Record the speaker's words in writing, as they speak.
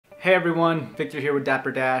Hey everyone, Victor here with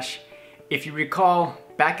Dapper Dash. If you recall,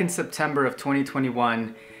 back in September of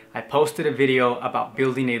 2021, I posted a video about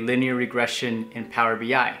building a linear regression in Power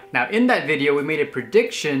BI. Now in that video, we made a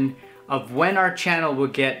prediction of when our channel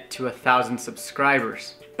would get to 1,000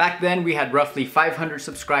 subscribers. Back then we had roughly 500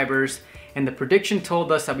 subscribers and the prediction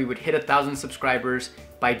told us that we would hit 1,000 subscribers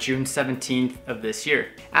by June 17th of this year.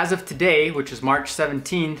 As of today, which is March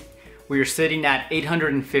 17th, we are sitting at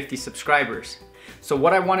 850 subscribers. So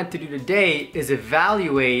what I wanted to do today is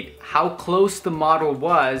evaluate how close the model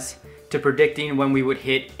was to predicting when we would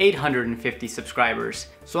hit 850 subscribers.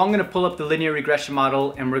 So I'm gonna pull up the linear regression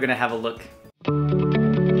model and we're gonna have a look.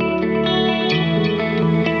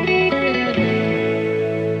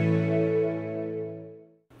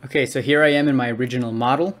 Okay, so here I am in my original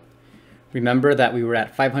model. Remember that we were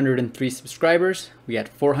at 503 subscribers. We had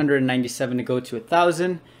 497 to go to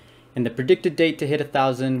 1,000. And the predicted date to hit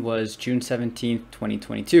 1,000 was June 17th,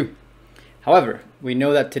 2022. However, we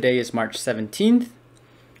know that today is March 17th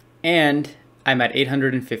and I'm at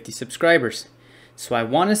 850 subscribers. So I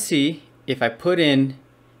want to see if I put in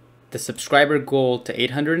the subscriber goal to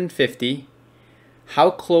 850, how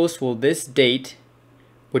close will this date,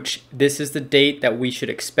 which this is the date that we should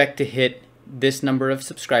expect to hit this number of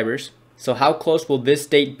subscribers. So how close will this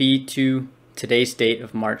date be to today's date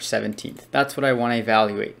of March 17th? That's what I want to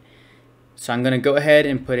evaluate. So I'm going to go ahead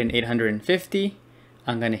and put in 850.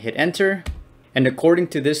 I'm going to hit enter. And according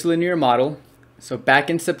to this linear model, so back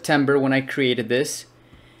in September when I created this,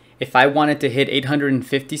 if I wanted to hit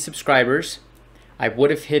 850 subscribers, I would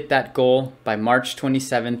have hit that goal by March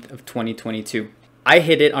 27th of 2022. I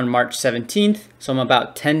hit it on March 17th, so I'm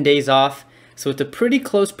about 10 days off. So it's a pretty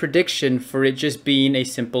close prediction for it just being a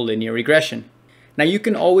simple linear regression. Now you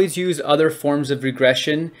can always use other forms of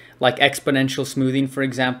regression like exponential smoothing, for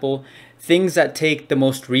example, things that take the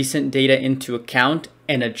most recent data into account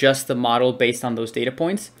and adjust the model based on those data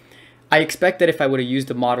points. I expect that if I would have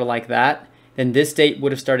used a model like that, then this date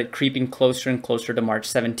would have started creeping closer and closer to March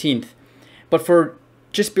 17th. But for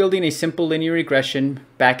just building a simple linear regression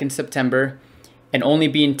back in September and only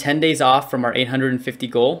being 10 days off from our 850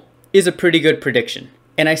 goal is a pretty good prediction.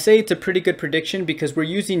 And I say it's a pretty good prediction because we're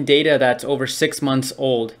using data that's over 6 months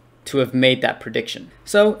old to have made that prediction.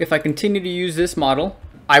 So if I continue to use this model,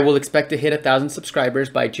 I will expect to hit 1,000 subscribers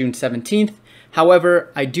by June 17th.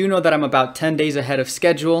 However, I do know that I'm about 10 days ahead of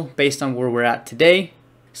schedule based on where we're at today.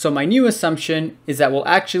 So my new assumption is that we'll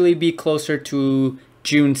actually be closer to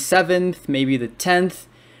June 7th, maybe the 10th,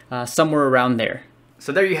 somewhere around there.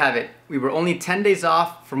 So there you have it. We were only 10 days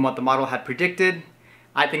off from what the model had predicted.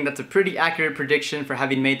 I think that's a pretty accurate prediction for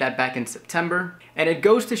having made that back in September. And it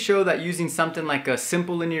goes to show that using something like a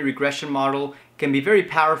simple linear regression model can be very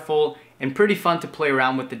powerful and pretty fun to play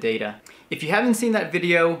around with the data. If you haven't seen that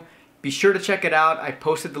video, be sure to check it out. I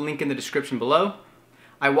posted the link in the description below.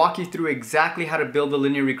 I walk you through exactly how to build a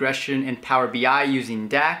linear regression in Power BI using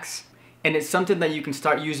DAX. And it's something that you can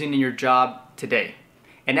start using in your job today.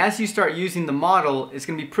 And as you start using the model, it's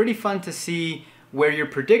going to be pretty fun to see where your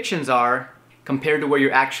predictions are compared to where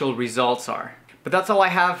your actual results are. But that's all I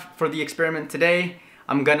have for the experiment today.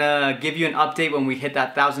 I'm gonna give you an update when we hit that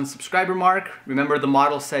 1,000 subscriber mark. Remember the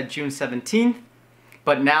model said June 17th,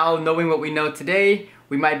 but now knowing what we know today,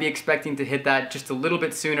 we might be expecting to hit that just a little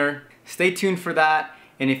bit sooner. Stay tuned for that,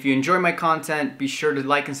 and if you enjoy my content, be sure to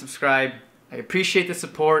like and subscribe. I appreciate the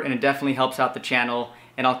support and it definitely helps out the channel,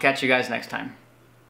 and I'll catch you guys next time.